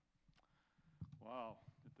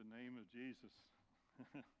the name of Jesus.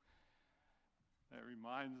 That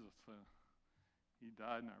reminds us He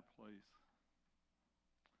died in our place.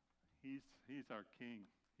 He's our King.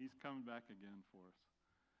 He's coming back again for us.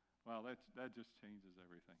 Wow, that just changes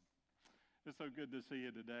everything. It's so good to see you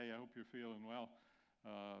today. I hope you're feeling well.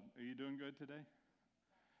 Are you doing good today?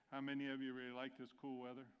 How many of you really like this cool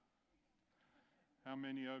weather? How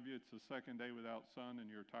many of you, it's the second day without sun and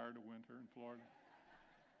you're tired of winter in Florida?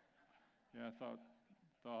 Yeah, I thought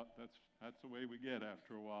that's the way we get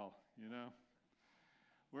after a while, you know.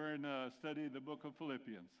 We're in a study of the book of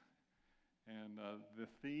Philippians. And the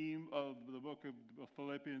theme of the book of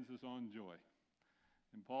Philippians is on joy.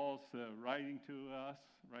 And Paul's writing to us,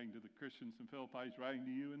 writing to the Christians in Philippi, he's writing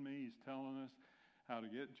to you and me. He's telling us how to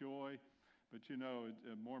get joy, but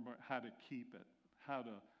more and more how to keep it, how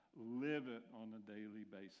to live it on a daily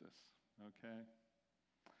basis, okay?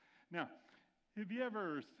 Now, have you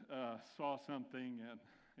ever saw something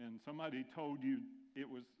and somebody told you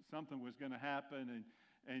something was going to happen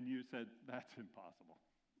and you said, that's impossible.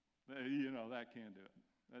 That can't do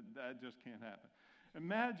it. That just can't happen.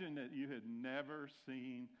 Imagine that you had never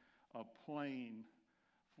seen a plane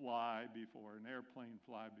fly before, an airplane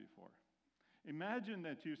fly before. Imagine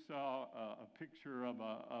that you saw a picture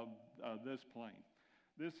of this plane.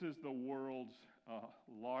 This is the world's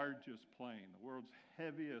largest plane, the world's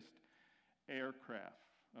heaviest aircraft,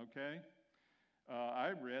 okay?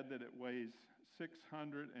 I read that it weighs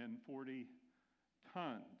 640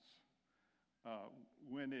 tons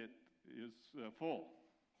when it is full.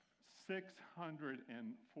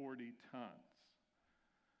 640 tons.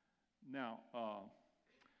 Now,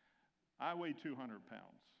 I weigh 200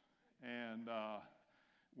 pounds, and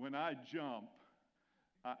when I jump,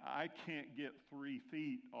 I can't get 3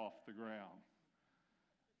 feet off the ground.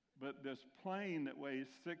 But this plane that weighs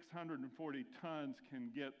 640 tons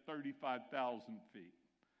can get 35,000 feet.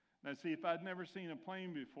 Now, see, if I'd never seen a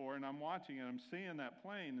plane before, and I'm watching it, I'm seeing that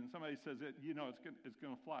plane, and somebody says, it's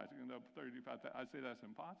going to fly, it's going to go up 35,000, I'd say that's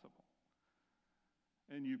impossible.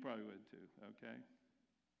 And you probably would too, okay?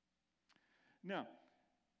 Now,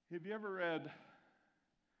 have you ever read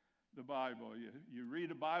the Bible? You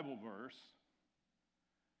read a Bible verse,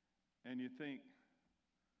 and you think,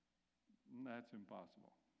 that's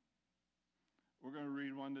impossible. We're going to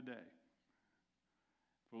read one today.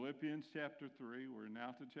 Philippians chapter 3. We're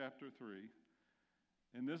now to chapter 3.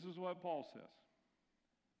 And this is what Paul says.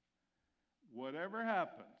 Whatever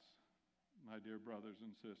happens, my dear brothers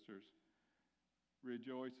and sisters,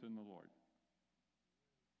 rejoice in the Lord.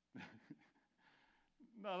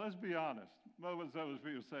 No, let's be honest. Most of those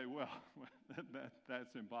people say, well,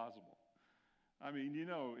 that's impossible. I mean,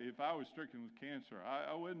 if I was stricken with cancer,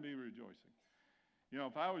 I wouldn't be rejoicing.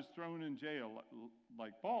 If I was thrown in jail,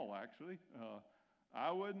 like Paul actually, I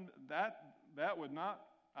would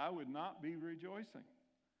not be rejoicing.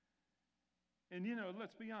 And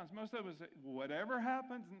let's be honest, most of us say, whatever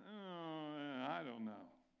happens, I don't know.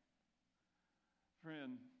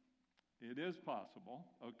 Friend, it is possible,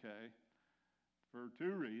 okay, for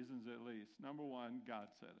 2 reasons at least. Number one, God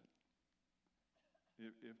said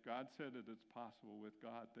it. If God said it, it's possible. With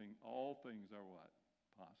God, all things are what?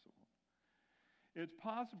 Possible. It's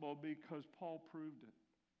possible because Paul proved it.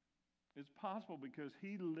 It's possible because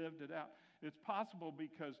he lived it out. It's possible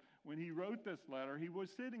because when he wrote this letter, he was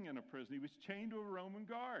sitting in a prison. He was chained to a Roman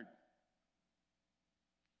guard.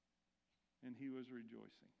 And he was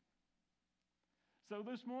rejoicing. So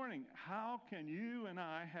this morning, how can you and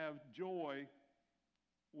I have joy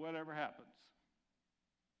whatever happens?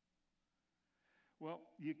 Well,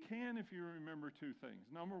 you can if you remember 2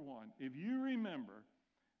 things. Number one, if you remember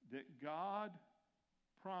that God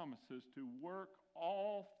promises to work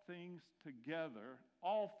all things together,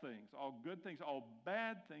 all things, all good things, all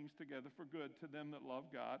bad things together for good to them that love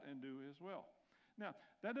God and do His will. Now,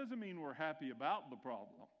 that doesn't mean we're happy about the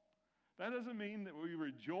problem. That doesn't mean that we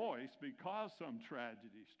rejoice because some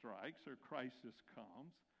tragedy strikes or crisis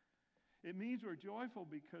comes. It means we're joyful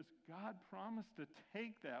because God promised to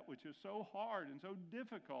take that which is so hard and so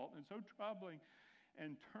difficult and so troubling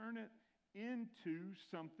and turn it into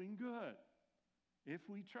something good if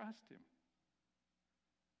we trust Him.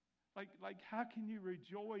 Like how can you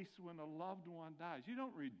rejoice when a loved one dies? You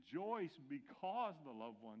don't rejoice because the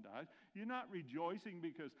loved one dies. You're not rejoicing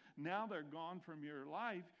because now they're gone from your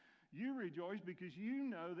life. You rejoice because you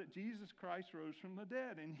know that Jesus Christ rose from the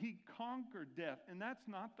dead and He conquered death. And that's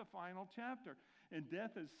not the final chapter. And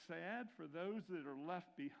death is sad for those that are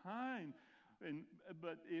left behind.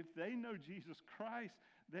 But if they know Jesus Christ,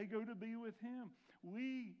 they go to be with Him.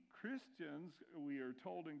 We Christians, we are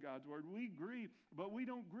told in God's Word, we grieve, but we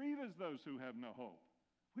don't grieve as those who have no hope.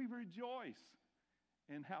 We rejoice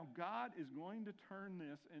and how God is going to turn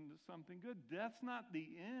this into something good. Death's not the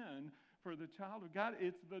end for the child of God.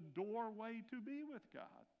 It's the doorway to be with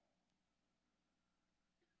God.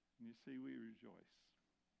 And you see, we rejoice.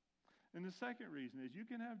 And the second reason is you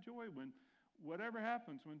can have joy when whatever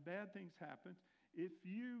happens, when bad things happen, if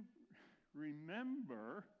you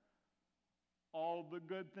remember all the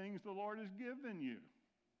good things the Lord has given you.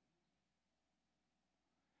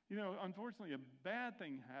 You know, unfortunately, a bad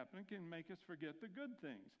thing happening can make us forget the good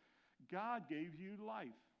things. God gave you life.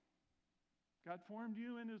 God formed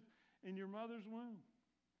you in your mother's womb.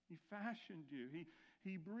 He fashioned you.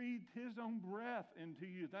 He breathed His own breath into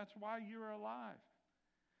you. That's why you're alive.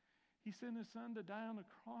 He sent His Son to die on the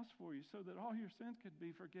cross for you so that all your sins could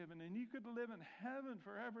be forgiven and you could live in heaven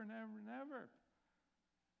forever and ever and ever.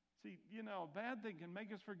 See, you know, a bad thing can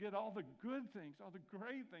make us forget all the good things, all the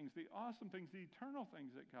great things, the awesome things, the eternal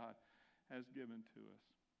things that God has given to us.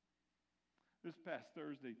 This past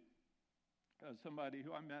Thursday, somebody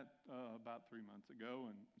who I met about 3 months ago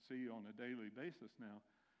and see on a daily basis now,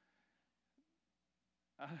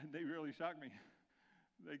 they really shocked me.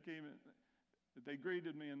 They came in, they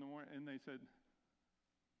greeted me in the morning, and they said,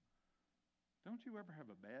 "Don't you ever have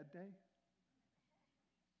a bad day?"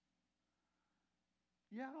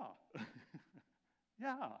 Yeah.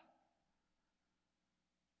 Yeah.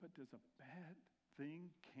 But does a bad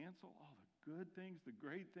thing cancel all the good things, the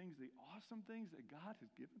great things, the awesome things that God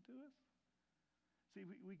has given to us? See,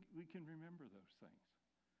 we can remember those things.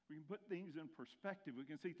 We can put things in perspective. We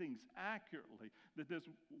can see things accurately, that this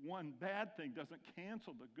one bad thing doesn't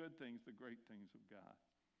cancel the good things, the great things of God.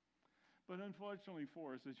 But unfortunately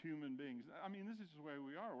for us as human beings, I mean, this is the way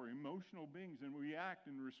we are. We're emotional beings, and we react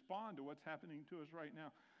and respond to what's happening to us right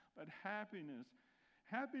now. But happiness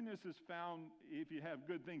is found if you have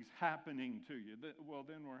good things happening to you. Well,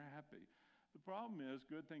 then we're happy. The problem is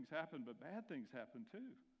good things happen, but bad things happen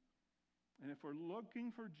too. And if we're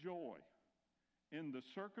looking for joy in the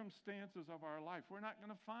circumstances of our life, we're not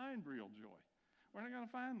going to find real joy. We're not going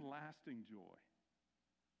to find lasting joy.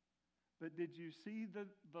 But did you see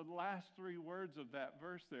the last 3 words of that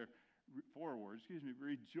verse there? 4 words,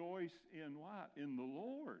 Rejoice in what? In the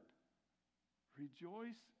Lord.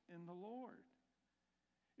 Rejoice in the Lord.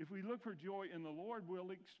 If we look for joy in the Lord,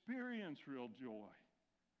 we'll experience real joy.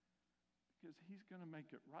 Because He's going to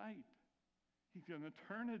make it right. He's going to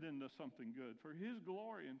turn it into something good for His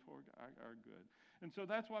glory and for our good. And so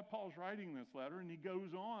that's why Paul's writing this letter, and he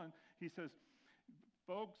goes on. He says,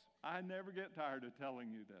 folks, I never get tired of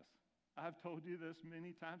telling you this. I've told you this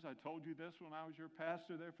many times. I told you this when I was your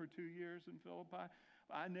pastor there for 2 years in Philippi.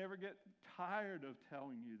 I never get tired of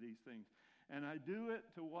telling you these things. And I do it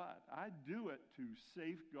to what? I do it to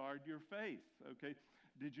safeguard your faith, okay?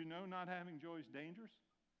 Did you know not having joy is dangerous?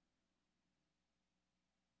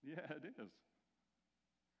 Yeah, it is.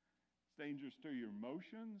 It's dangerous to your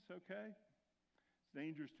emotions, okay? It's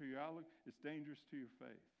dangerous to your outlook. It's dangerous to your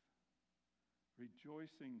faith.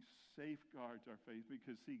 Rejoicing safeguards our faith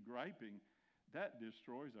because, see, griping, that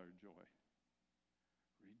destroys our joy.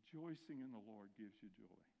 Rejoicing in the Lord gives you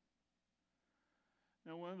joy.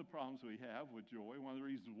 Now, one of the problems we have with joy, one of the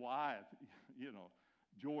reasons why,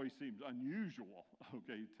 joy seems unusual,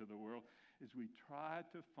 okay, to the world, is we try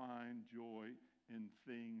to find joy in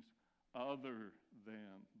things other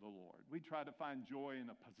than the Lord. We try to find joy in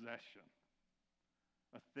a possession,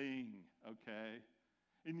 a thing, okay?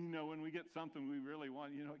 And when we get something we really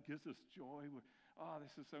want, it gives us joy. Oh,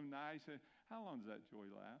 this is so nice. How long does that joy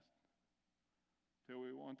last? Till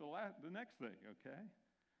we want the next thing, okay?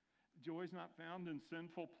 Joy is not found in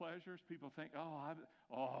sinful pleasures. People think,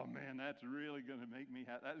 oh man, that's really going to make me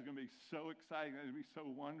happy. That's going to be so exciting. That's going to be so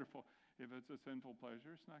wonderful. If it's a sinful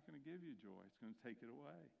pleasure, it's not going to give you joy. It's going to take it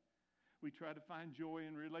away. We try to find joy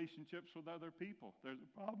in relationships with other people. There's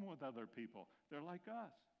a problem with other people. They're like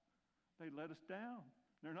us. They let us down.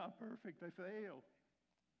 They're not perfect. They fail.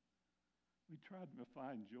 We try to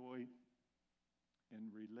find joy in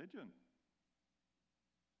religion.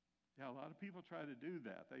 Yeah, a lot of people try to do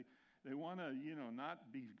that. They want to, not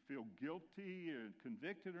feel guilty or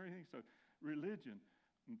convicted or anything. So religion.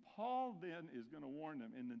 And Paul then is going to warn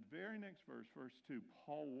them. In the very next verse, verse 2,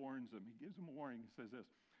 Paul warns them. He gives them a warning. He says this,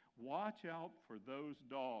 watch out for those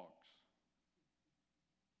dogs.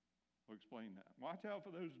 We'll explain that. Watch out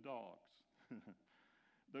for those dogs.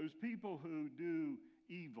 Those people who do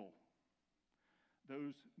evil.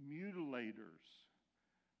 Those mutilators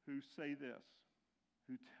who say this,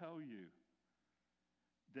 who tell you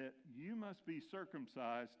that you must be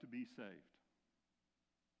circumcised to be saved.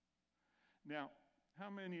 Now, how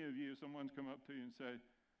many of you, someone's come up to you and say,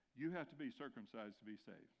 you have to be circumcised to be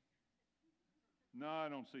saved? No, I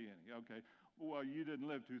don't see any. Okay. Well, you didn't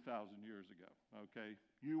live 2,000 years ago, okay?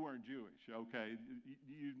 You weren't Jewish, okay?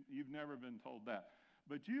 You've never been told that.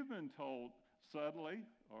 But you've been told subtly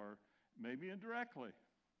or maybe indirectly,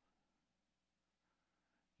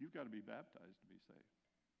 you've got to be baptized to be saved.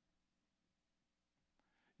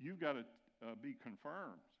 You've got to be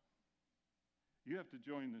confirmed. You have to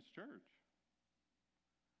join this church.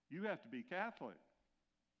 You have to be Catholic.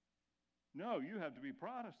 No, you have to be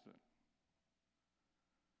Protestant.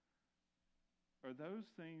 Are those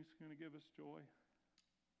things going to give us joy?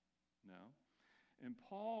 No. And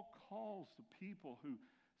Paul calls the people who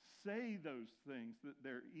say those things that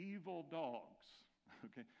they're evil dogs.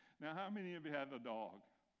 Okay. Now, how many of you have a dog?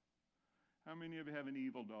 How many of you have an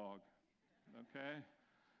evil dog? Okay.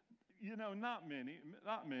 You know, not many.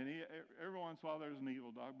 Every once in a while there's an evil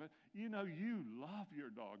dog, but you know, you love your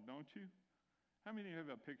dog, don't you? How many of you have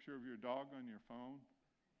a picture of your dog on your phone?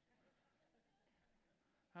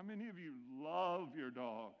 How many of you love your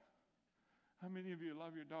dog? How many of you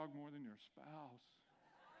love your dog more than your spouse?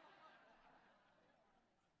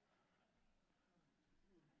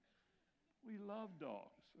 We love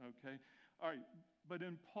dogs, okay? All right, but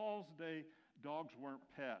in Paul's day, dogs weren't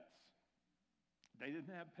pets. They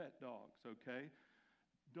didn't have pet dogs, okay?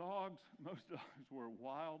 Dogs, most dogs were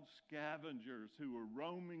wild scavengers who were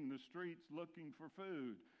roaming the streets looking for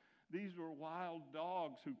food. These were wild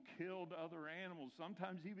dogs who killed other animals,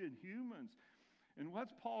 sometimes even humans. And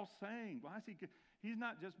what's Paul saying? Why is he's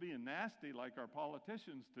not just being nasty like our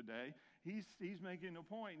politicians today. He's making a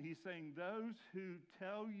point. He's saying those who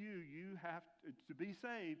tell you have to be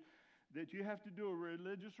saved, that you have to do a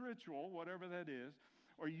religious ritual, whatever that is,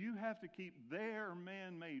 or you have to keep their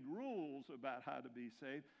man-made rules about how to be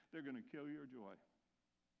saved, they're going to kill your joy.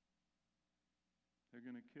 They're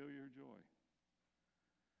going to kill your joy.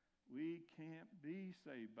 We can't be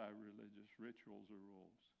saved by religious rituals or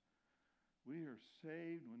rules. We are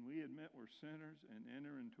saved when we admit we're sinners and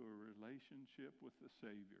enter into a relationship with the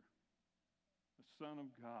Savior, the Son of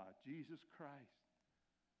God, Jesus Christ.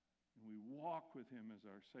 And we walk with him as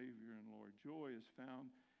our Savior and Lord. Joy is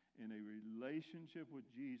found in a relationship with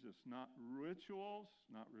Jesus, not rituals,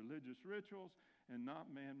 not religious rituals, and not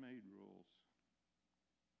man-made rules.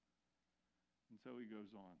 And so he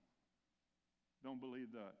goes on. Don't believe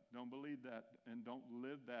that. Don't believe that, and don't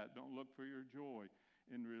live that. Don't look for your joy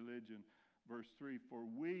in religion. Verse 3, for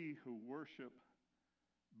we who worship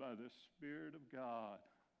by the Spirit of God.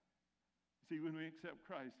 See, when we accept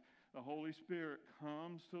Christ, the Holy Spirit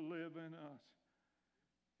comes to live in us.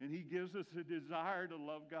 And he gives us a desire to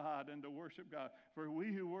love God and to worship God. For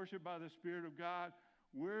we who worship by the Spirit of God,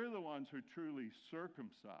 we're the ones who are truly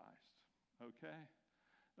circumcised. Okay?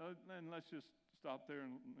 And let's just stop there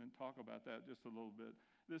and talk about that just a little bit.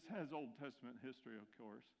 This has Old Testament history, of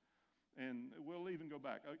course. And we'll even go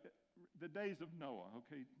back. The days of Noah,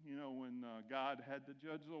 okay? You know, when God had to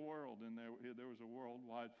judge the world and there was a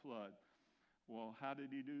worldwide flood. Well, how did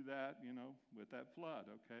he do that? You know, with that flood,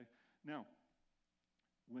 okay? Now,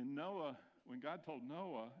 when God told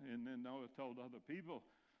Noah, and then Noah told other people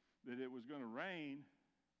that it was going to rain,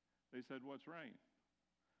 they said, what's rain?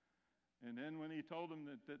 And then when he told them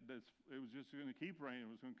that it was just going to keep raining,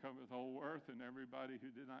 it was going to cover the whole earth, and everybody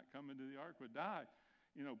who did not come into the ark would die,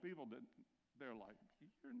 you know, they're like,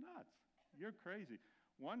 you're nuts. You're crazy.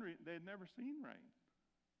 They had never seen rain.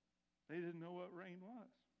 They didn't know what rain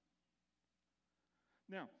was.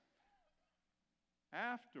 Now,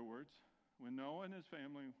 afterwards, when Noah and his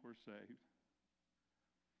family were saved,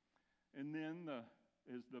 and then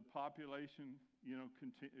as the population, you know,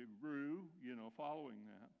 grew, you know, following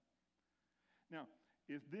that. Now,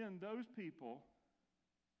 if then those people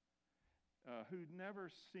who'd never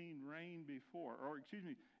seen rain before,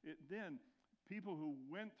 then people who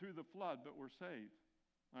went through the flood but were saved,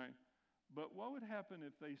 right? But what would happen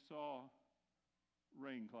if they saw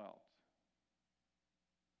rain clouds?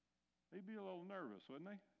 They'd be a little nervous, wouldn't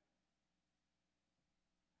they?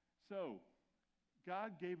 So,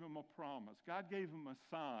 God gave them a promise. God gave them a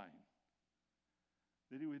sign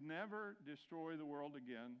that he would never destroy the world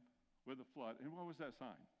again with a flood. And what was that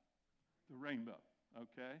sign? The rainbow,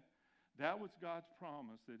 okay? That was God's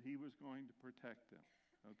promise that he was going to protect them,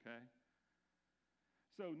 okay?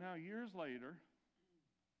 So now years later,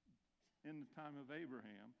 in the time of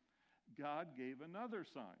Abraham, God gave another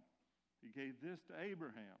sign. He gave this to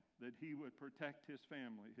Abraham, that he would protect his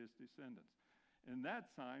family, his descendants. And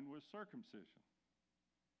that sign was circumcision.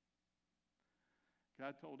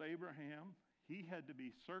 God told Abraham he had to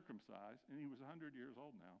be circumcised, and he was 100 years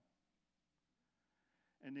old now.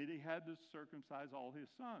 And that he had to circumcise all his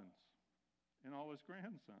sons and all his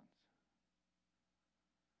grandsons.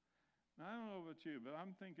 I don't know about you, but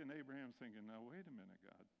I'm thinking Abraham's thinking, now, wait a minute,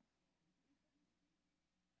 God.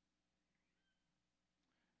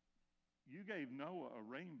 You gave Noah a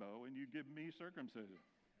rainbow, and you give me circumcision.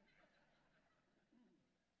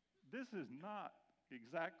 This is not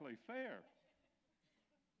exactly fair.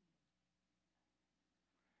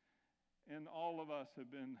 And all of us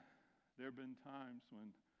there have been times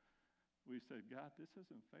when we said, God, this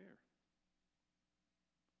isn't fair.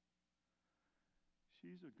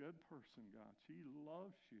 She's a good person, God. She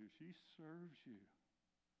loves you. She serves you.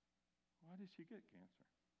 Why did she get cancer?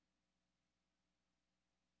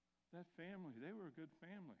 That family, they were a good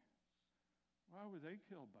family. Why were they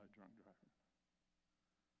killed by a drunk driver?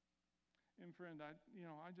 And friend, I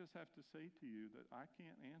just have to say to you that I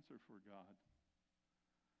can't answer for God.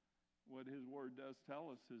 What his word does tell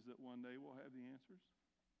us is that one day we'll have the answers.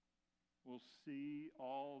 We'll see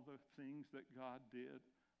all the things that God did,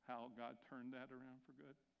 how God turned that around for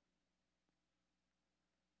good.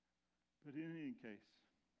 But in any case,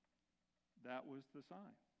 that was the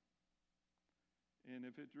sign. And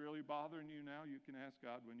if it's really bothering you now, you can ask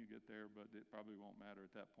God when you get there, but it probably won't matter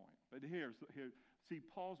at that point. But here, see,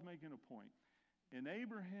 Paul's making a point. In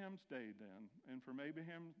Abraham's day then, and from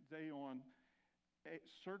Abraham's day on,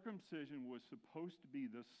 circumcision was supposed to be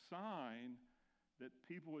the sign that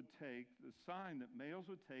people would take, the sign that males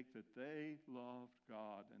would take that they loved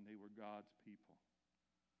God and they were God's people.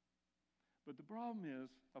 But the problem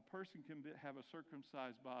is, a person can have a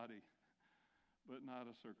circumcised body, but not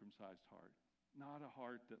a circumcised heart. Not a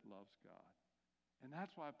heart that loves God. And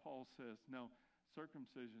that's why Paul says, no,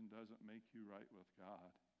 circumcision doesn't make you right with God.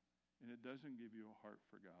 And it doesn't give you a heart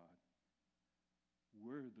for God.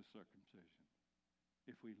 We're the circumcision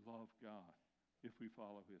if we love God, if we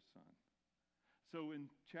follow his son. So in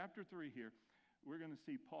chapter 3 here, we're going to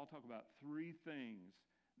see Paul talk about 3 things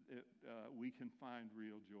that we can find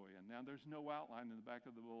real joy in. Now, there's no outline in the back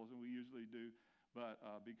of the bulletin. We usually do. But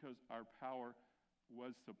because our power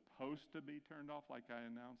was supposed to be turned off, like I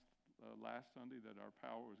announced last Sunday that our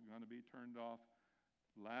power was going to be turned off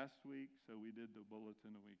last week, so we did the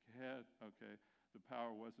bulletin a week ahead. Okay, the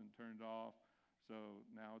power wasn't turned off, so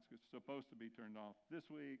now it's supposed to be turned off this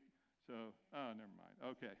week. So, never mind.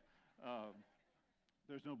 Okay,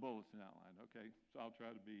 there's no bulletin outline. Okay, so I'll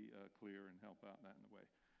try to be clear and help out in that in a way.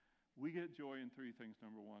 We get joy in 3 things.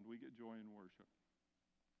 Number 1, we get joy in worship,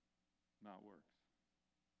 not works.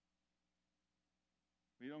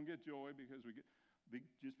 We don't get joy because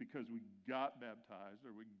just because we got baptized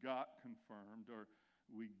or we got confirmed or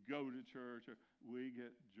we go to church. Or we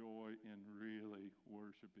get joy in really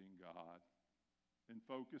worshiping God and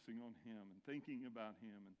focusing on him and thinking about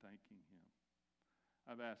him and thanking him.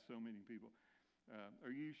 I've asked so many people,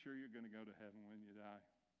 are you sure you're going to go to heaven when you die?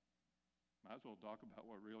 Might as well talk about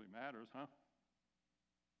what really matters, huh?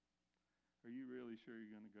 Are you really sure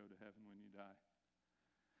you're going to go to heaven when you die?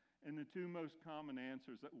 And the 2 most common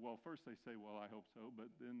answers, well, first they say, well, I hope so,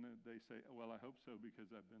 but then they say, well, I hope so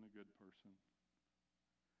because I've been a good person.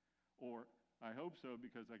 Or, I hope so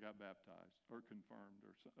because I got baptized or confirmed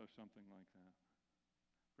or something like that.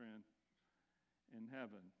 Friend, in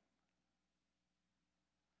heaven,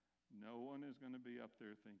 no one is going to be up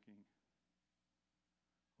there thinking,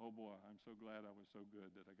 oh boy, I'm so glad I was so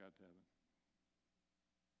good that I got to heaven.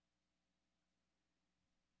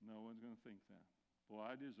 No one's going to think that. Well,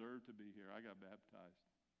 I deserve to be here. I got baptized.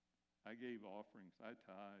 I gave offerings. I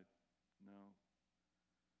tithed. No.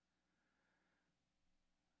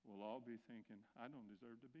 We'll all be thinking, I don't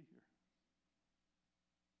deserve to be here.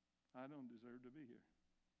 I don't deserve to be here.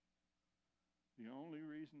 The only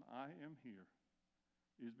reason I am here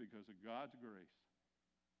is because of God's grace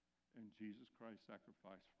and Jesus Christ's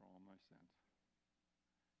sacrifice for all my sins.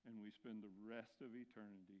 And we spend the rest of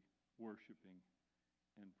eternity worshiping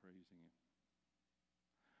and praising him.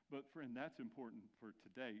 But friend, that's important for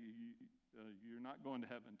today. You're not going to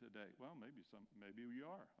heaven today. Well, maybe you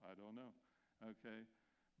are. I don't know. Okay?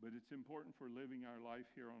 But it's important for living our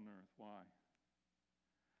life here on earth. Why?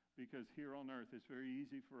 Because here on earth, it's very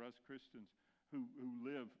easy for us Christians who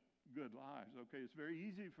live good lives. Okay? It's very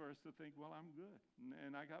easy for us to think, well, I'm good.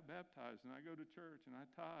 And I got baptized, and I go to church, and I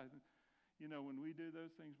tithe. You know, when we do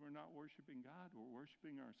those things, we're not worshiping God. We're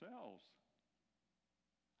worshiping ourselves.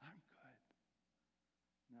 I'm good.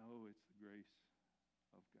 No, it's the grace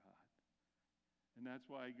of God. And that's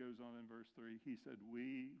why he goes on in verse 3. He said,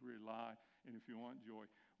 we rely, and if you want joy,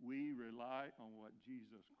 we rely on what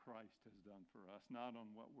Jesus Christ has done for us, not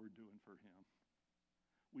on what we're doing for him.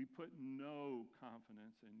 We put no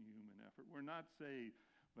confidence in human effort. We're not saved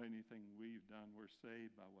by anything we've done. We're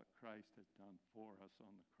saved by what Christ has done for us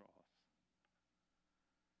on the cross.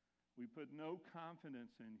 We put no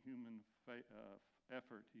confidence in human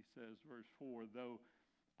effort, he says, verse 4, though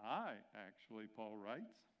I actually, Paul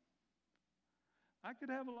writes, I could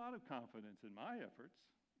have a lot of confidence in my efforts,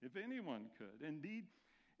 if anyone could. Indeed,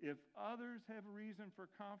 if others have reason for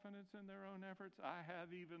confidence in their own efforts, I have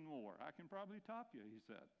even more. I can probably top you, he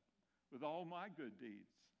said, with all my good deeds,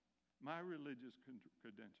 my religious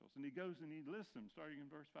credentials. And he goes and he lists them, starting in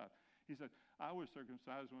verse 5. He said, I was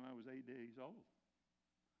circumcised when I was 8 days old.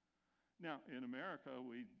 Now, in America,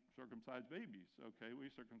 we circumcise babies, okay?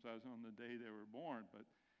 We circumcise on the day they were born. But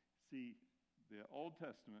see, the Old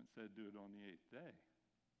Testament said do it on the 8th day.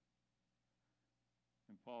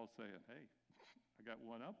 And Paul's saying, hey, I got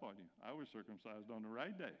one up on you. I was circumcised on the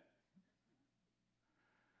right day.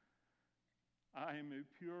 I am a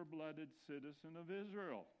pure-blooded citizen of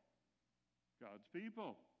Israel, God's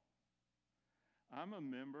people. I'm a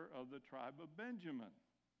member of the tribe of Benjamin.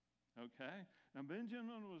 Okay? Now,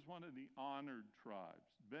 Benjamin was one of the honored tribes.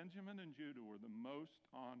 Benjamin and Judah were the most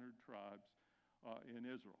honored tribes in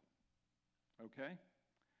Israel. Okay?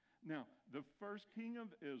 Now, the first king of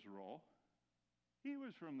Israel, he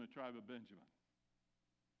was from the tribe of Benjamin.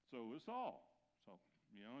 So was Saul. So,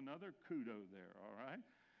 another kudo there, all right?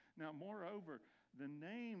 Now, moreover, the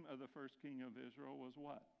name of the first king of Israel was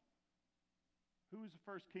what? Who was the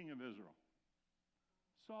first king of Israel?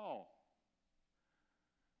 Saul.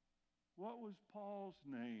 What was Paul's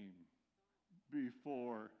name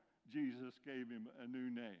before Jesus gave him a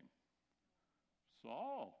new name?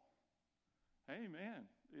 Saul. Amen.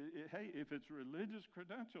 Hey, if it's religious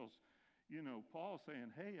credentials, Paul's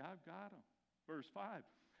saying, hey, I've got them. Verse 5,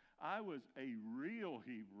 I was a real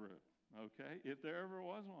Hebrew. Okay, if there ever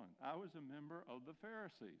was one. I was a member of the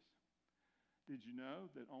Pharisees. Did you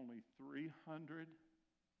know that only 300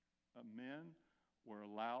 men were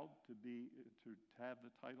allowed to have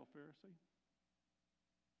the title Pharisee?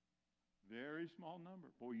 Very small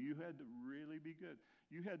number. Boy, you had to really be good.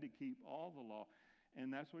 You had to keep all the law.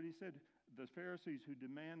 And that's what he said. The Pharisees who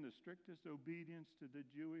demand the strictest obedience to the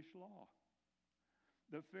Jewish law.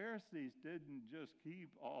 The Pharisees didn't just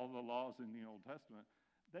keep all the laws in the Old Testament.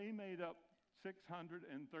 They made up 613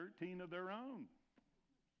 of their own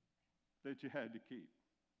that you had to keep.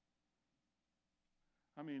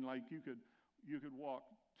 I mean, like you could walk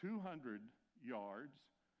 200 yards,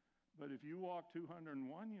 but if you walked 201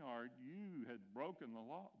 yards, you had broken the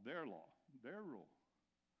law, their rule.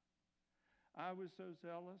 I was so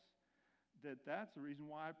zealous that's the reason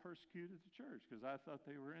why I persecuted the church, because I thought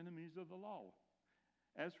they were enemies of the law.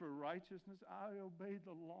 As for righteousness, I obeyed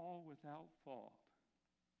the law without fault.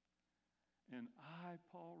 And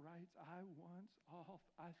Paul writes,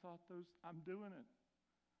 I thought I'm doing it.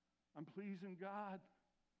 I'm pleasing God.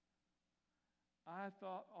 I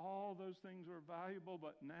thought all those things were valuable,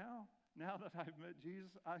 but now that I've met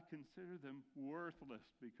Jesus, I consider them worthless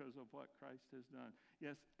because of what Christ has done.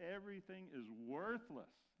 Yes, everything is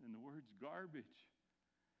worthless, and the word's garbage.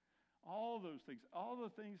 All those things, all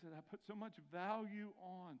the things that I put so much value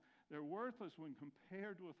on, they're worthless when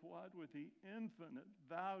compared with what? With the infinite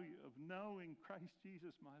value of knowing Christ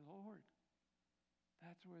Jesus, my Lord.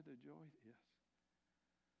 That's where the joy is.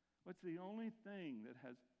 What's the only thing that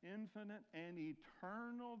has infinite and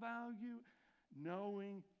eternal value?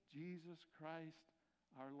 Knowing Jesus Christ,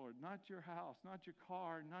 our Lord. Not your house, not your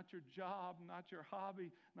car, not your job, not your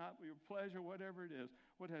hobby, not your pleasure, whatever it is.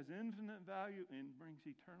 What has infinite value and brings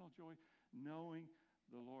eternal joy? Knowing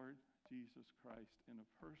the Lord Jesus Christ in a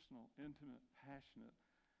personal, intimate, passionate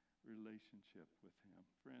relationship with him.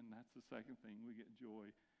 Friend, that's the second thing. We get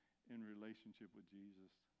joy in relationship with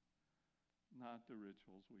Jesus, not the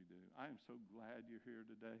rituals we do. I am so glad you're here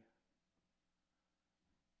today.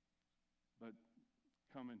 But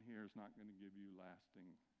coming here is not going to give you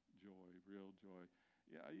lasting joy, real joy.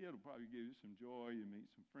 Yeah, it'll probably give you some joy. You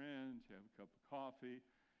meet some friends, you have a cup of coffee,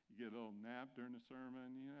 you get a little nap during the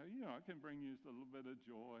sermon. It can bring you a little bit of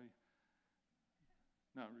joy.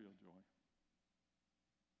 Not real joy.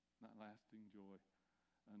 Not lasting joy.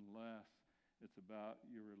 Unless it's about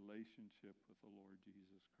your relationship with the Lord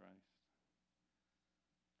Jesus Christ.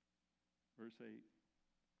 Verse 8,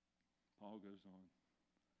 Paul goes on.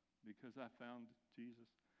 Because I found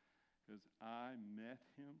Jesus, because I met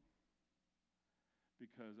him,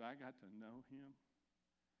 because I got to know him,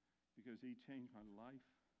 because he changed my life.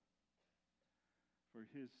 For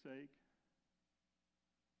his sake,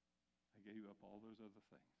 I gave up all those other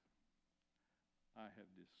things. I have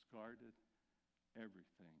discarded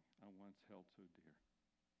everything I once held so dear.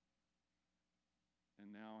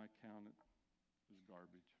 And now I count it as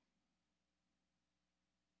garbage.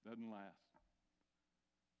 Doesn't last.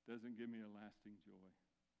 Doesn't give me a lasting joy.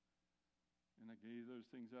 And I gave those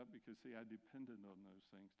things up because, see, I depended on those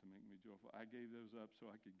things to make me joyful. I gave those up so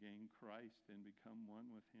I could gain Christ and become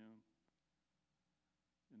one with him.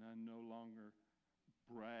 And I no longer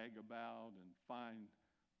brag about and find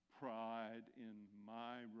pride in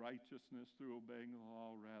my righteousness through obeying the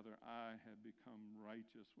law. Rather, I have become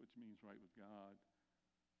righteous, which means right with God,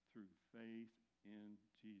 through faith in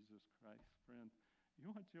Jesus Christ. Friend, you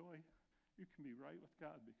want joy? You can be right with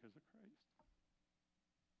God because of Christ.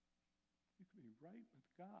 You can be right with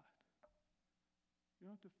God. You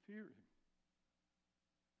don't have to fear him.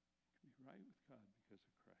 You can be right with God because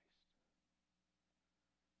of Christ.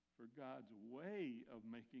 For God's way of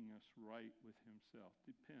making us right with himself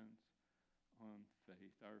depends on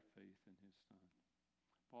faith, our faith in his Son.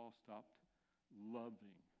 Paul stopped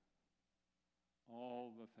loving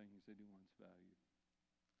all the things that he once valued.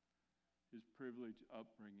 His privileged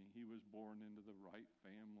upbringing. He was born into the right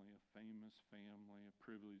family, a famous family, a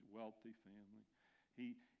privileged, wealthy family.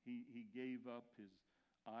 He gave up his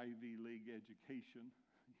Ivy League education.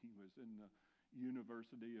 He was in the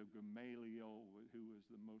University of Gamaliel, who was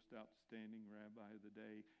the most outstanding rabbi of the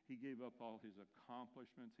day. He gave up all his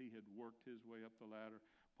accomplishments. He had worked his way up the ladder.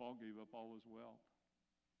 Paul gave up all his wealth.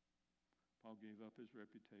 Paul gave up his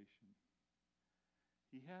reputation.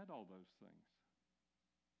 He had all those things,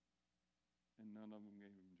 and none of them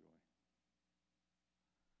gave him joy.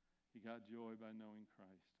 He got joy by knowing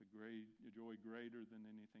Christ, a joy greater than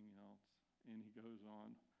anything else. And he goes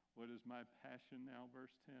on, what is my passion now?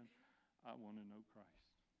 Verse 10, I want to know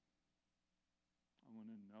Christ. I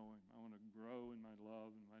want to know him. I want to grow in my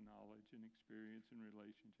love and my knowledge and experience and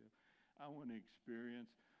relationship. I want to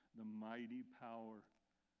experience the mighty power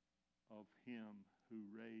of him who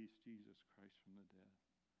raised Jesus Christ from the dead.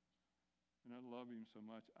 And I love him so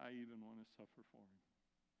much, I even want to suffer for him.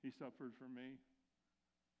 He suffered for me.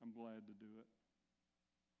 I'm glad to do it.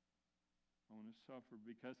 I want to suffer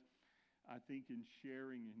because I think in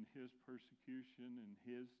sharing in his persecution and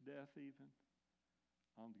his death even,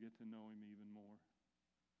 I'll get to know him even more.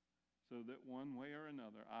 So that one way or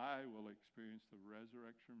another, I will experience the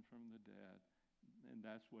resurrection from the dead. And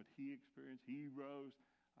that's what he experienced. He rose.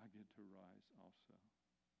 I get to rise also.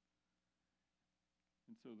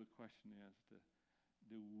 And so the question is,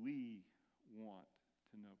 do we want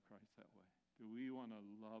to know Christ that way? Do we want to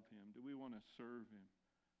love him? Do we want to serve him?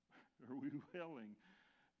 Are we willing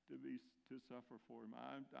to suffer for him?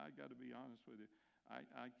 I got to be honest with you.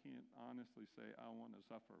 I can't honestly say I want to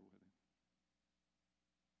suffer with him.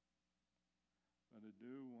 But I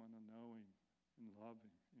do want to know him and love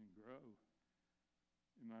him and grow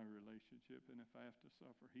in my relationship. And if I have to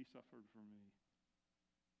suffer, he suffered for me.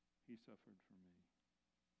 He suffered for me.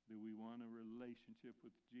 Do we want a relationship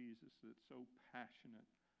with Jesus that's so passionate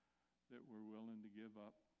that we're willing to give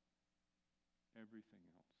up everything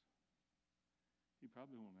else? He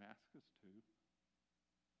probably won't ask us to,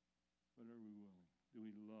 but are we willing? Do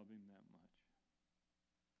we love him that much?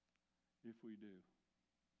 If we do,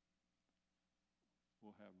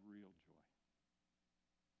 we'll have real joy,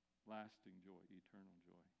 lasting joy, eternal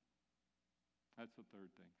joy. That's the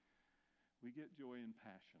third thing. We get joy in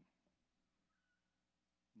passion,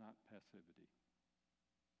 not passivity.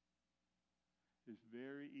 It's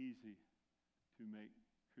very easy to make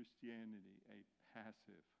Christianity a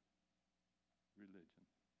passive religion.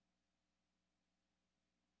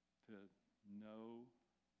 To know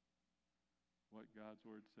what God's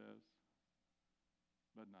word says,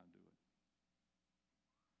 but not do it.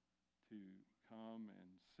 To come and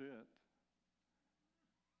sit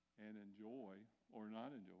and enjoy or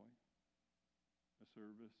not enjoy a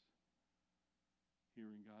service,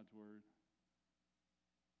 hearing God's word,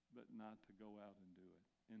 but not to go out and do it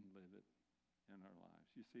and live it in our lives.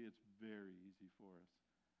 You see, it's very easy for us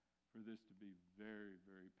for this to be very,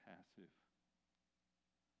 very passive.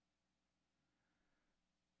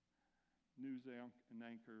 News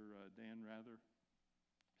anchor Dan Rather,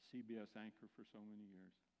 CBS anchor for so many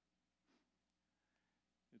years.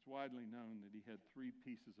 It's widely known that he had 3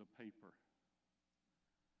 pieces of paper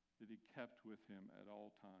that he kept with him at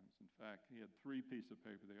all times. In fact, he had 3 pieces of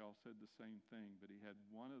paper. They all said the same thing, but he had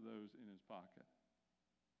one of those in his pocket.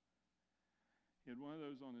 He had one of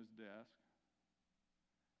those on his desk.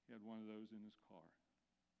 He had one of those in his car.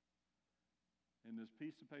 And this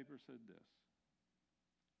piece of paper said this: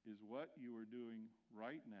 is what you are doing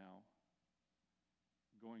right now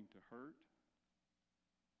going to hurt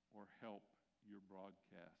or help your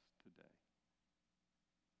broadcast today?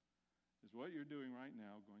 Is what you're doing right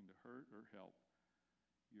now going to hurt or help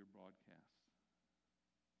your broadcast?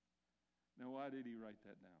 Now, why did he write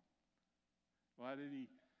that down? Why did he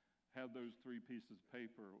have those 3 pieces of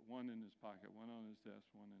paper, one in his pocket, one on his desk,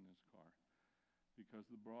 one in his car? because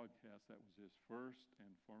the broadcast, that was his first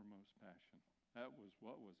and foremost passion. That was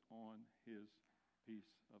what was on his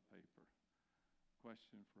piece of paper.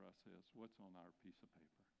 Question for us is, what's on our piece of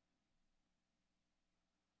paper?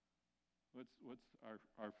 What's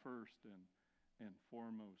our first and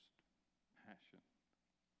foremost passion?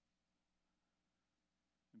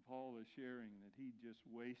 And Paul is sharing that he just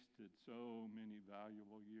wasted so many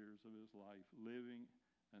valuable years of his life living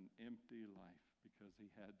an empty life because he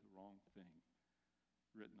had the wrong thing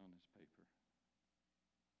written on his paper.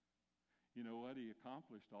 You know what? He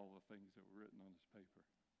accomplished all the things that were written on his paper.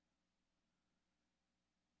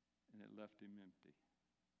 And it left him empty.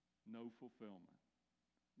 No fulfillment.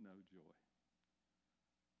 No joy.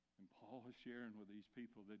 And Paul is sharing with these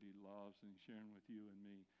people that he loves, and he's sharing with you and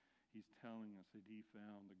me. He's telling us that he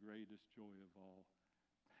found the greatest joy of all,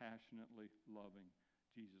 passionately loving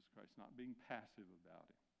Jesus Christ, not being passive about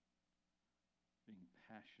him, being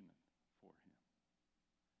passionate for him.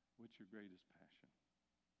 What's your greatest passion?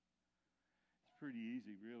 It's pretty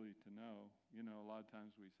easy, really, to know. You know, a lot of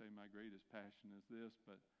times we say, my greatest passion is this,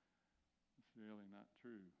 but it's really not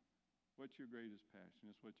true. What's your greatest passion?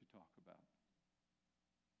 It's what you talk about.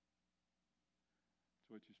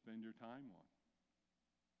 It's what you spend your time on.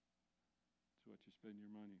 It's what you spend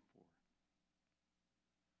your money for.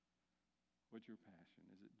 What's your passion?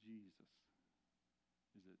 Is it Jesus?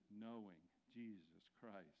 Is it knowing Jesus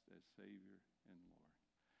Christ as Savior and Lord?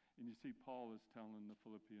 And you see, Paul is telling the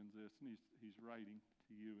Philippians this, and he's writing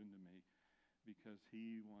to you and to me because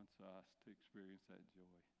he wants us to experience that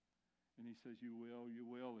joy. And he says, you will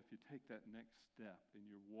if you take that next step in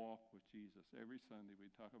your walk with Jesus. Every Sunday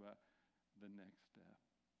we talk about the next step.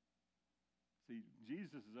 See,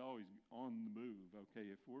 Jesus is always on the move,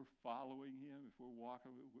 okay? If we're following him, if we're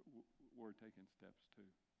walking, we're taking steps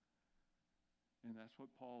too. And that's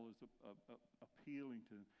what Paul is appealing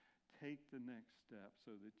to. Take the next step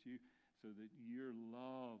so that your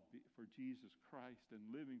love for Jesus Christ and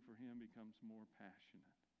living for him becomes more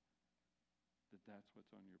passionate. That's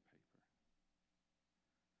what's on your paper.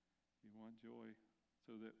 You want joy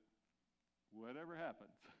so that whatever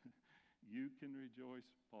happens, you can rejoice.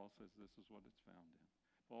 Paul says this is what it's found in.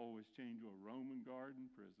 Paul was chained to a Roman guard in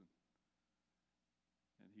prison,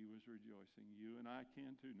 and he was rejoicing. You and I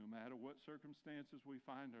can too, no matter what circumstances we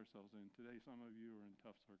find ourselves in. Today, some of you are in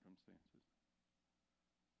tough circumstances.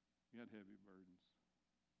 You got heavy burdens.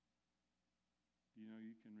 You know,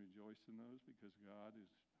 you can rejoice in those because God has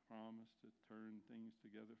promised to turn things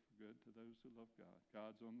together for good to those who love God.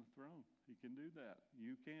 God's on the throne. He can do that.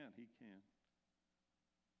 You can. He can.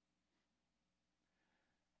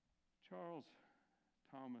 Charles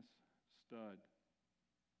Thomas Studd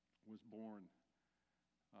was born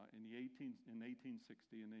in 1860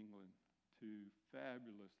 in England to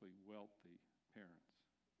fabulously wealthy parents.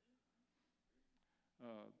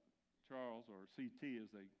 Charles, or C.T.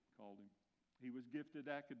 as they called him, he was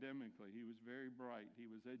gifted academically. He was very bright.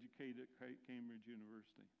 He was educated at Cambridge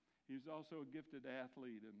University. He was also a gifted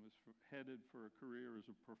athlete and was headed for a career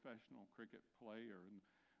as a professional cricket player and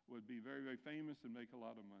would be very, very famous and make a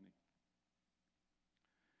lot of money.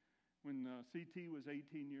 When C.T. was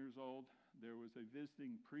 18 years old, there was a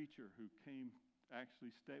visiting preacher who was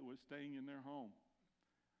staying in their home.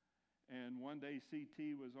 And one day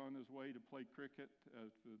C.T. was on his way to play cricket,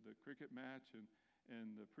 the cricket match,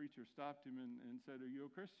 and the preacher stopped him and said, "Are you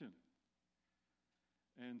a Christian?"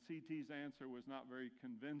 And C.T.'s answer was not very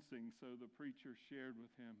convincing, so the preacher shared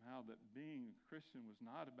with him how that being a Christian was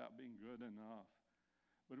not about being good enough,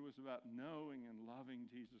 but it was about knowing and loving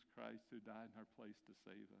Jesus Christ who died in our place to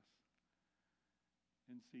save us.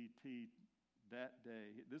 And C.T. that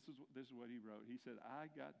day, this is what he wrote. He said,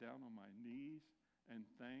 "I got down on my knees and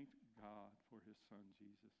thanked God for his son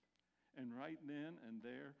Jesus. And right then and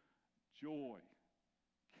there, joy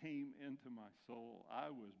came into my soul. I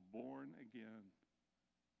was born again."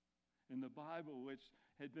 And the Bible, which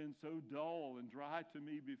had been so dull and dry to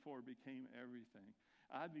me before, became everything.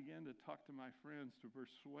 I began to talk to my friends to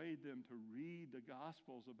persuade them to read the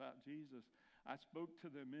Gospels about Jesus. I spoke to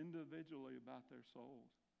them individually about their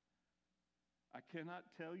souls. I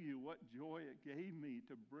cannot tell you what joy it gave me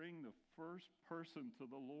to bring the first person to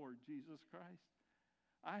the Lord, Jesus Christ.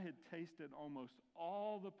 I had tasted almost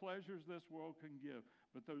all the pleasures this world can give,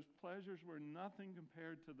 but those pleasures were nothing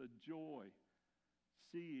compared to the joy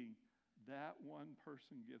seeing that one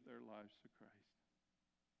person give their lives to Christ.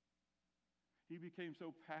 He became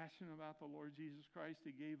so passionate about the Lord Jesus Christ,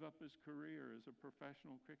 he gave up his career as a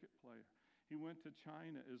professional cricket player. He went to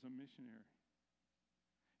China as a missionary.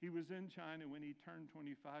 He was in China when he turned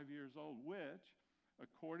 25 years old, which,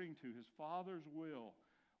 according to his father's will,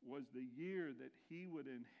 was the year that he would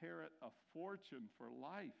inherit a fortune for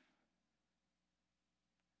life.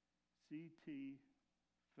 C.T.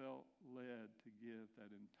 felt led to give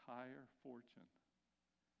that entire fortune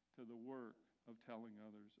to the work of telling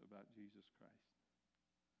others about Jesus Christ.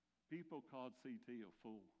 People called C.T. a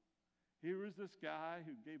fool. Here was this guy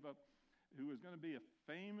who was going to be a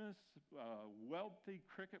famous, wealthy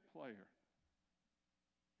cricket player.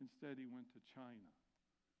 Instead, he went to China.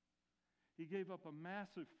 He gave up a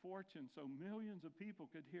massive fortune so millions of people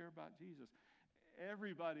could hear about Jesus.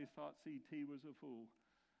 Everybody thought C.T. was a fool.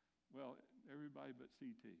 Well, everybody but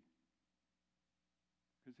C.T.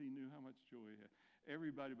 Because he knew how much joy he had.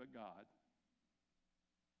 Everybody but God.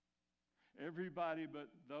 Everybody but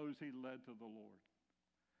those he led to the Lord.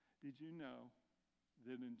 Did you know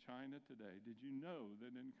that in China today, did you know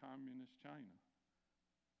that in communist China,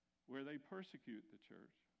 where they persecute the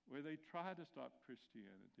church, where they try to stop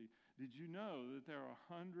Christianity, did you know that there are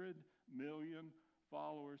 100 million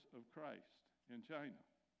followers of Christ in China?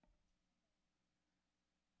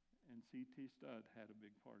 And C.T. Studd had a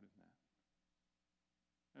big part in that.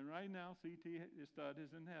 And right now, C.T. Studd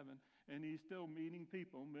is in heaven, and he's still meeting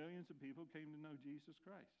people. Millions of people came to know Jesus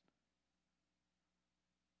Christ.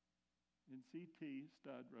 And C.T.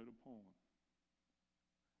 Studd wrote a poem.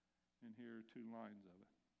 And here are 2 lines of it.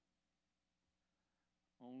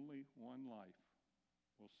 Only one life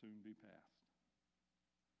will soon be past.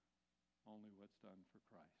 Only what's done for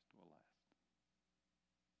Christ will last.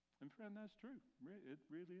 And friend, that's true. It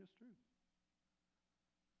really is true.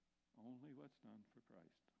 Only what's done for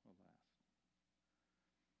Christ will last.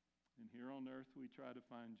 And here on earth, we try to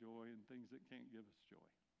find joy in things that can't give us joy.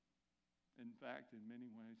 In fact, in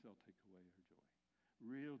many ways, they'll take away our joy.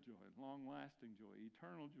 Real joy, long-lasting joy,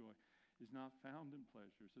 eternal joy is not found in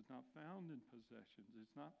pleasures. It's not found in possessions.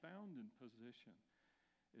 It's not found in position.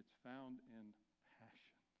 It's found in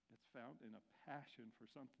passion. It's found in a passion for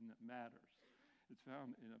something that matters. It's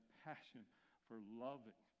found in a passion for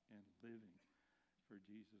loving and living for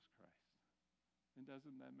Jesus Christ. And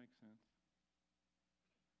doesn't that make sense?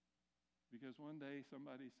 Because one day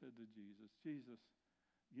somebody said to Jesus, Jesus,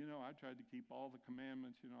 I tried to keep all the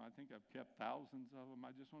commandments. I think I've kept thousands of them.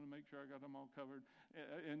 I just want to make sure I got them all covered.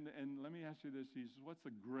 And let me ask you this, Jesus, what's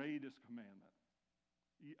the greatest commandment?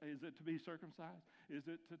 Is it to be circumcised? Is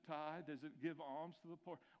it to tithe? Is it give alms to the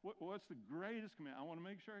poor? What's the greatest commandment? I want to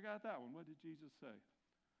make sure I got that one. What did Jesus say?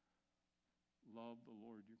 Love the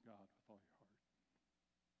Lord your God with all your heart,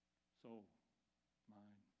 soul,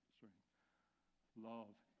 mind, strength.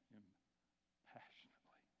 Love him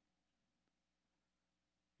passionately.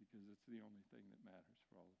 Because it's the only thing that matters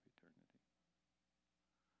for all of eternity.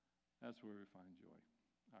 That's where we find joy.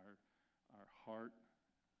 Our heart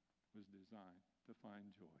was designed to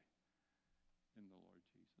find joy in the Lord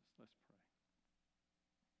Jesus. Let's pray.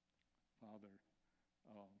 Father,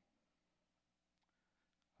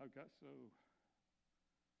 I've got so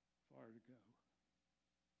far to go.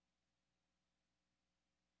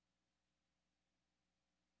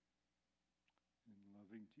 In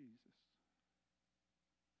loving Jesus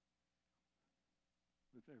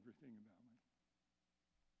with everything about me.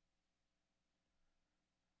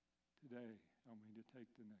 Today, help me to take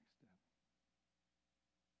the next step.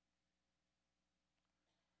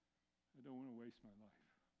 I don't want to waste my life.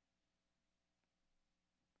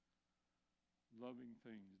 Loving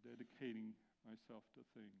things, dedicating myself to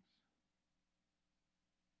things,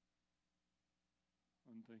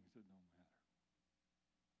 on things that don't matter.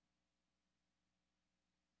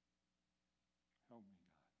 Help me,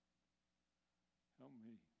 God. Help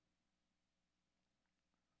me.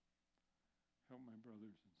 Help my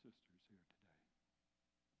brothers and sisters here today.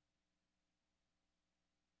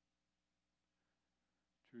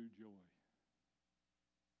 True joy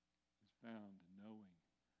is found in knowing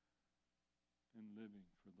and living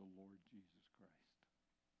for the Lord Jesus Christ.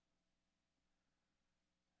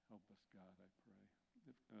 Help us, God, I pray.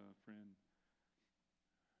 Friend,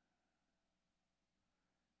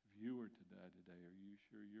 if you were to die today, are you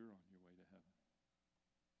sure you're on your way to heaven?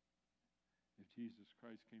 If Jesus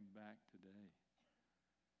Christ came back today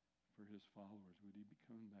for his followers, would he be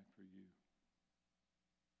coming back for you?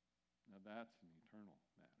 Now that's an eternal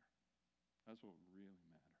matter. That's what really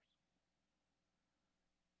matters.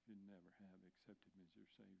 You never have accepted him as your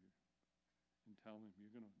Savior. And tell him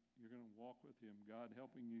you're going to walk with him. God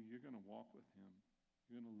helping you, you're going to walk with him.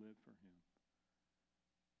 You're going to live for him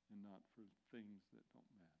and not for things that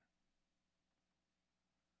don't matter.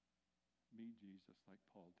 Meet Jesus like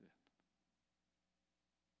Paul did.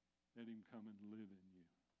 Let him come and live in you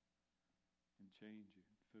and change you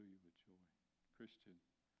and fill you with joy. Christian,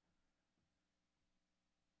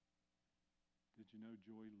 did you know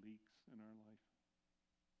joy leaks in our life?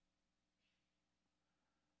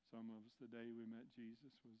 Some of us, the day we met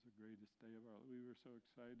Jesus was the greatest day of our life. We were so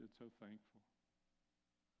excited, so thankful.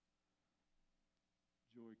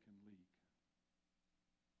 Joy can leak.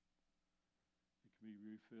 It can be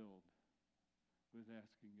refilled with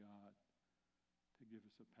asking God to give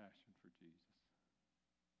us a passion for Jesus,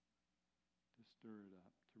 to stir it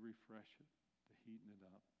up, to refresh it, to heaten it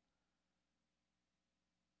up,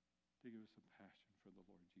 to give us a passion for the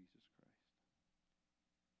Lord Jesus Christ.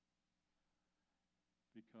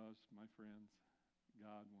 Because, my friends,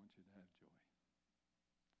 God wants you to have joy.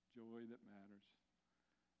 Joy that matters.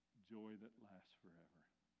 Joy that lasts forever.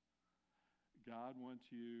 God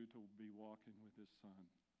wants you to be walking with his Son,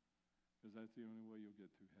 because that's the only way you'll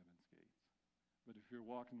get through heaven's gates. But if you're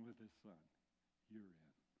walking with his Son, you're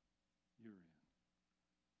in. You're in.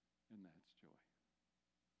 And that's joy.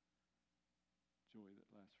 Joy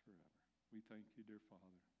that lasts forever. We thank you, dear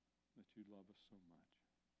Father, that you love us so much.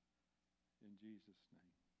 In Jesus'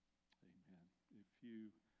 name, amen. If you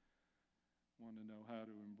want to know how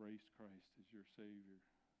to embrace Christ as your Savior,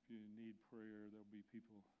 if you need prayer, there'll be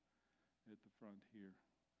people at the front here,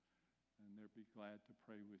 and they'll be glad to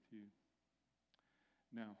pray with you.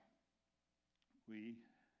 Now, we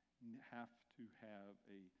have to have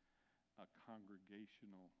a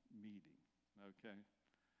congregational meeting, okay?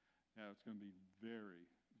 Now, it's going to be very,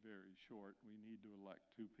 very short. We need to elect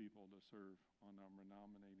 2 people to serve on our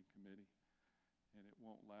nominating committee, and it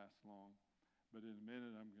won't last long. But in a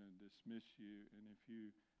minute, I'm going to dismiss you, and if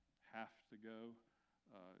you have to go,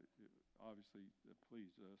 obviously,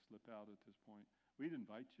 please slip out at this point. We'd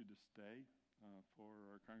invite you to stay for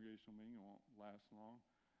our congregational meeting. It won't last long.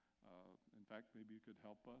 In fact, maybe you could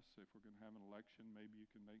help us. If we're going to have an election, maybe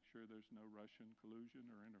you can make sure there's no Russian collusion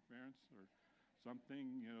or interference or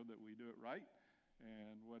something, that we do it right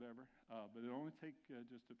and whatever. But it'll only take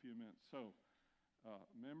just a few minutes. So,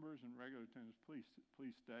 members and regular attendants, please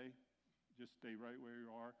stay. Just stay right where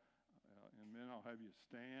you are. And then I'll have you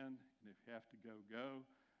stand. And if you have to go, go.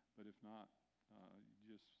 But if not,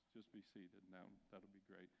 just be seated. Now, that'll be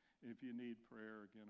great. If you need prayer, again,